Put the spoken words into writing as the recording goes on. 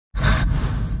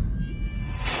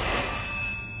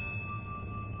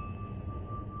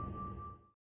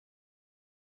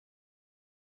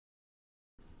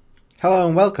Hello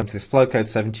and welcome to this Flowcode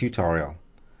 7 tutorial.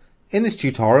 In this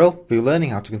tutorial we'll be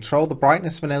learning how to control the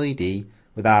brightness of an LED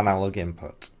with an analog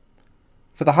input.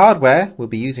 For the hardware we'll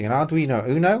be using an Arduino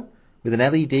Uno with an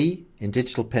LED in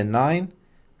digital pin 9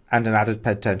 and an added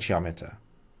potentiometer.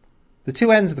 The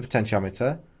two ends of the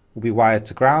potentiometer will be wired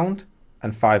to ground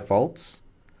and 5 volts,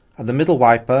 and the middle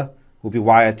wiper will be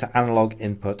wired to analog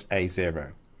input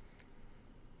A0.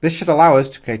 This should allow us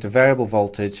to create a variable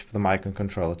voltage for the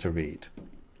microcontroller to read.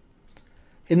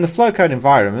 In the Flowcode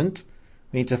environment,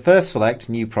 we need to first select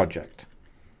New Project.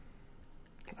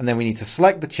 And then we need to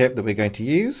select the chip that we're going to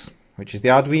use, which is the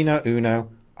Arduino Uno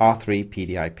R3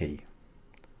 PDIP.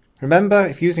 Remember,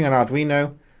 if using an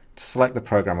Arduino, to select the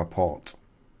programmer port.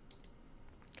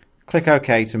 Click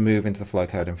OK to move into the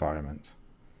Flowcode environment.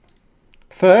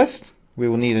 First, we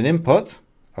will need an input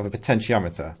of a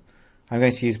potentiometer. I'm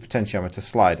going to use a potentiometer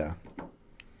slider.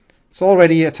 It's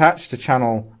already attached to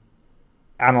channel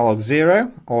analog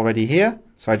 0 already here,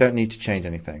 so I don't need to change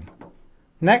anything.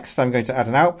 Next I'm going to add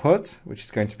an output, which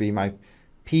is going to be my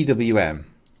PWM,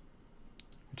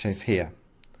 which is here.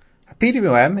 A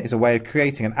PWM is a way of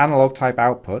creating an analog type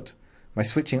output by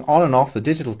switching on and off the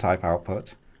digital type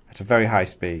output at a very high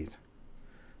speed.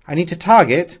 I need to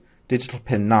target digital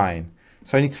pin 9,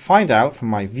 so I need to find out from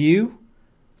my view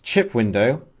chip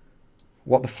window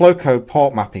what the Flowcode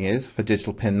port mapping is for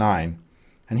digital pin 9.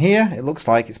 And here it looks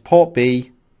like it's port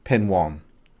B, pin 1.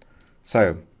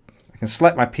 So I can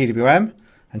select my PWM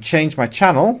and change my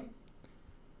channel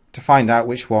to find out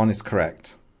which one is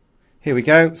correct. Here we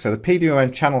go. So the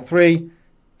PWM channel 3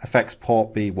 affects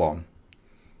port B1.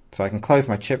 So I can close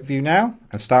my chip view now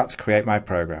and start to create my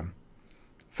program.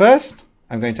 First,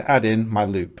 I'm going to add in my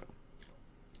loop.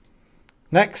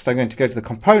 Next, I'm going to go to the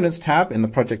Components tab in the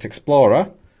Project Explorer,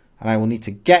 and I will need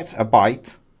to get a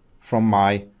byte from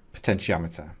my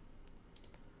potentiometer.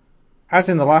 As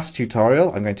in the last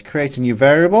tutorial, I'm going to create a new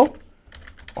variable,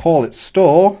 call it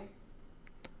store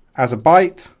as a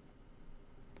byte,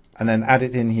 and then add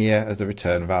it in here as the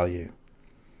return value.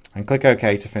 And click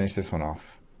OK to finish this one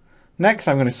off. Next,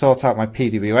 I'm going to sort out my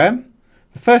PWM.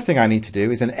 The first thing I need to do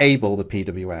is enable the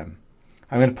PWM.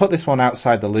 I'm going to put this one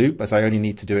outside the loop as I only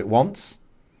need to do it once.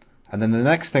 And then the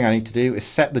next thing I need to do is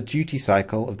set the duty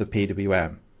cycle of the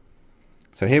PWM.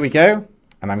 So here we go.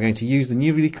 And I'm going to use the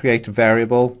newly created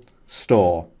variable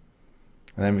store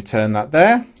and then return that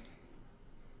there,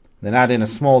 then add in a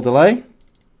small delay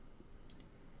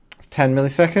of 10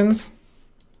 milliseconds,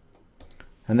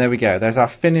 and there we go, there's our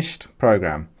finished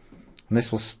program, and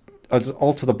this will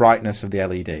alter the brightness of the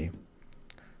LED.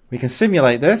 We can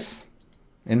simulate this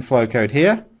in Flowcode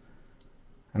here,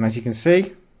 and as you can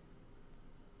see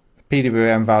the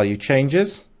PWM value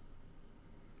changes,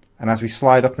 and as we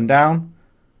slide up and down,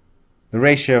 the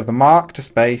ratio of the mark to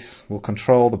space will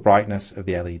control the brightness of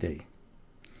the LED.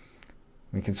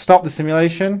 We can stop the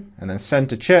simulation and then send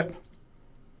to chip,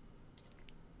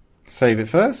 save it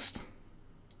first,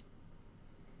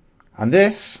 and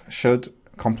this should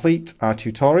complete our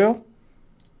tutorial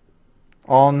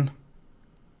on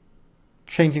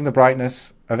changing the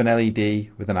brightness of an LED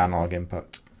with an analog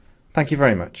input. Thank you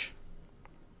very much.